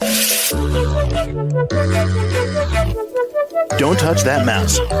Don't touch that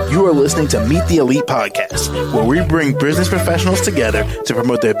mouse. You are listening to Meet the Elite Podcast, where we bring business professionals together to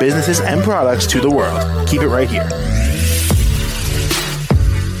promote their businesses and products to the world. Keep it right here.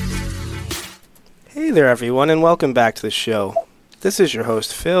 Hey there, everyone, and welcome back to the show. This is your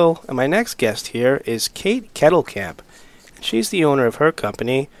host, Phil, and my next guest here is Kate Kettlecamp. She's the owner of her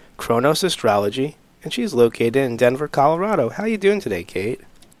company, Kronos Astrology, and she's located in Denver, Colorado. How are you doing today, Kate?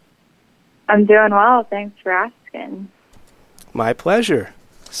 I'm doing well. Thanks for asking. My pleasure.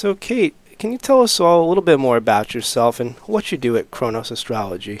 So, Kate, can you tell us all a little bit more about yourself and what you do at Kronos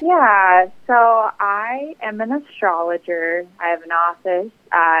Astrology? Yeah, so I am an astrologer. I have an office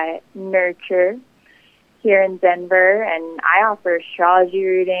at Nurture here in Denver, and I offer astrology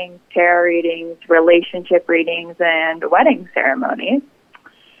readings, tarot readings, relationship readings, and wedding ceremonies.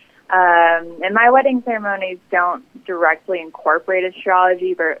 And my wedding ceremonies don't directly incorporate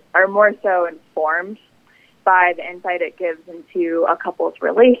astrology, but are more so informed by the insight it gives into a couple's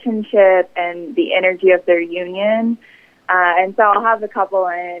relationship and the energy of their union. And so I'll have the couple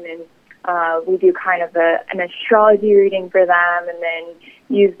in, and we do kind of an astrology reading for them, and then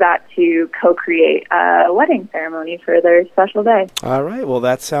use that to co-create a wedding ceremony for their special day. All right. Well,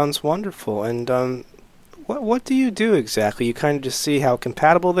 that sounds wonderful. And what do you do exactly? You kind of just see how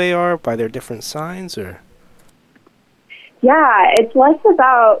compatible they are by their different signs, or? Yeah, it's less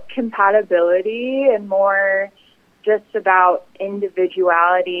about compatibility and more just about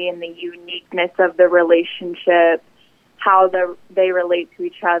individuality and the uniqueness of the relationship, how they relate to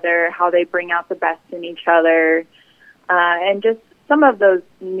each other, how they bring out the best in each other, and just some of those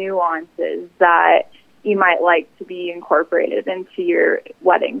nuances that you might like to be incorporated into your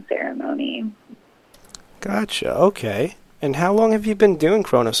wedding ceremony. Gotcha. Okay. And how long have you been doing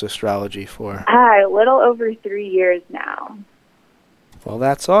Kronos Astrology for? A little over 3 years now. Well,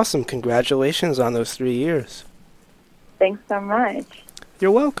 that's awesome. Congratulations on those 3 years. Thanks so much. You're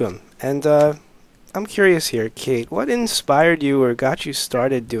welcome. And I'm curious here, Kate, what inspired you or got you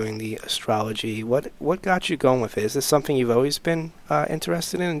started doing the astrology? What got you going with it? Is this something you've always been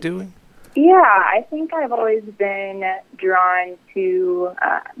interested in doing? Yeah, I think I've always been drawn to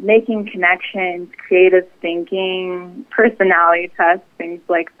making connections, creative thinking, personality tests, things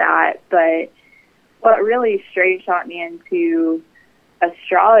like that. But what really straight shot me into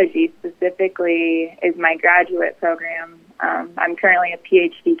astrology specifically is my graduate program. I'm currently a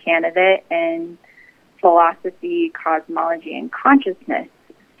PhD candidate in philosophy, cosmology, and consciousness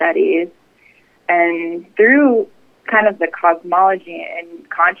studies. And through kind of the cosmology and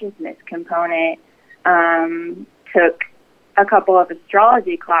consciousness component, took a couple of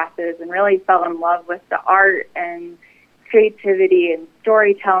astrology classes and really fell in love with the art and creativity and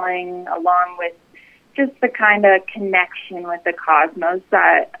storytelling, along with just the kind of connection with the cosmos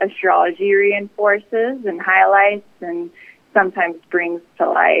that astrology reinforces and highlights and sometimes brings to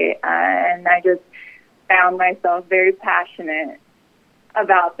light. And I just found myself very passionate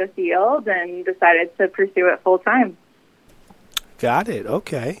about the field and decided to pursue it full time. Got it.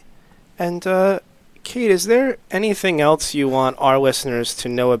 Okay. And Kate, is there anything else you want our listeners to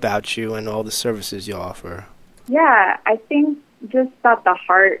know about you and all the services you offer? Yeah, I think just that the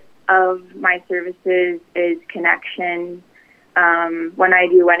heart of my services is connection. When I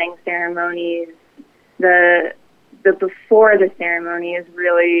do wedding ceremonies, the before the ceremony is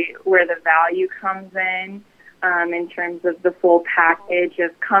really where the value comes in terms of the full package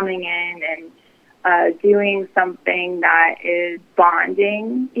of coming in and doing something that is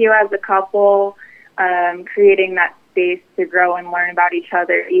bonding you as a couple, creating that space to grow and learn about each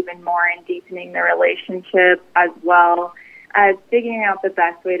other even more and deepening the relationship, as well as figuring out the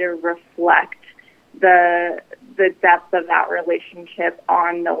best way to reflect the depth of that relationship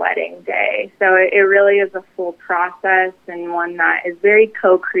on the wedding day. So it really is a full process and one that is very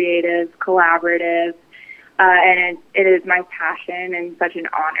co-creative, collaborative, and it is my passion and such an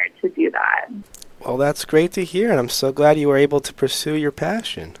honor to do that. Well, that's great to hear, and I'm so glad you were able to pursue your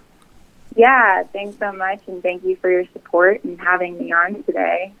passion. Yeah, thanks so much, and thank you for your support and having me on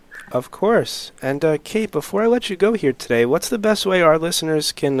today. Of course. And Kate, before I let you go here today, what's the best way our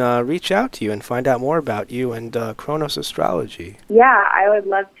listeners can reach out to you and find out more about you and Kronos Astrology? Yeah, I would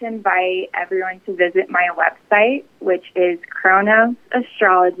love to invite everyone to visit my website, which is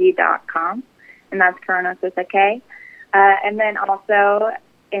kronosastrology.com, and that's Kronos with a K. And then also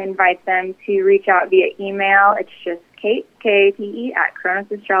invite them to reach out via email. It's just Kate, Kate, at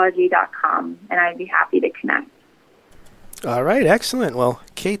kronosastrology.com, and I'd be happy to connect. All right, excellent. Well,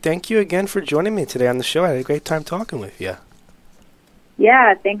 Kate, thank you again for joining me today on the show. I had a great time talking with you.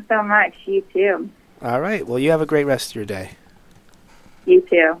 Yeah, thanks so much. You too. All right. Well, you have a great rest of your day. You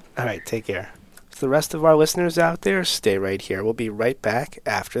too. All right, take care. the rest of our listeners out there, stay right here. We'll be right back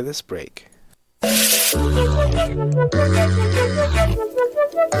after this break.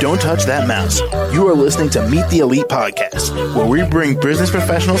 Don't touch that mouse. You are listening to Meet the Elite Podcast, where we bring business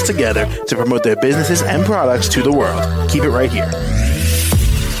professionals together to promote their businesses and products to the world. Keep it right here.